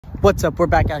What's up? We're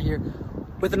back out here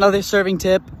with another serving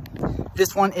tip.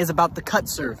 This one is about the cut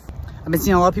serve. I've been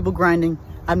seeing a lot of people grinding.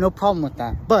 I have no problem with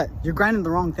that, but you're grinding the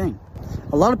wrong thing.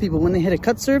 A lot of people, when they hit a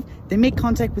cut serve, they make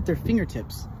contact with their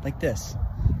fingertips like this.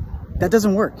 That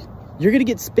doesn't work. You're gonna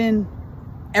get spin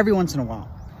every once in a while.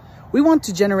 We want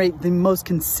to generate the most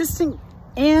consistent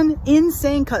and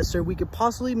insane cut serve we could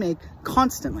possibly make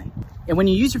constantly. And when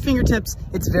you use your fingertips,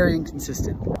 it's very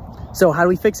inconsistent. So how do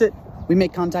we fix it? We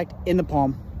make contact in the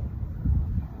palm.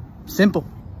 Simple.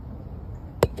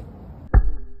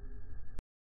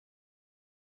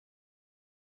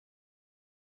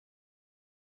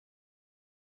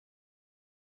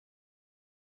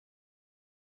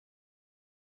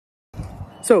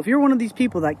 So if you're one of these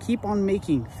people that keep on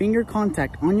making finger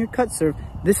contact on your cut serve,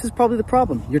 this is probably the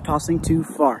problem. You're tossing too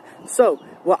far. So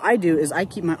what I do is I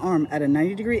keep my arm at a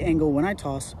 90-degree angle when I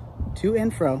toss to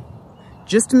and fro,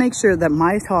 just to make sure that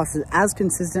my toss is as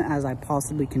consistent as I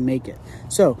possibly can make it.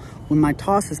 So when my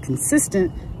toss is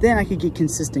consistent, then I can get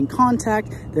consistent contact,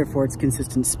 therefore it's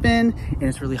consistent spin, and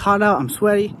it's really hot out, I'm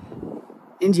sweaty,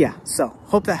 and yeah, so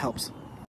hope that helps.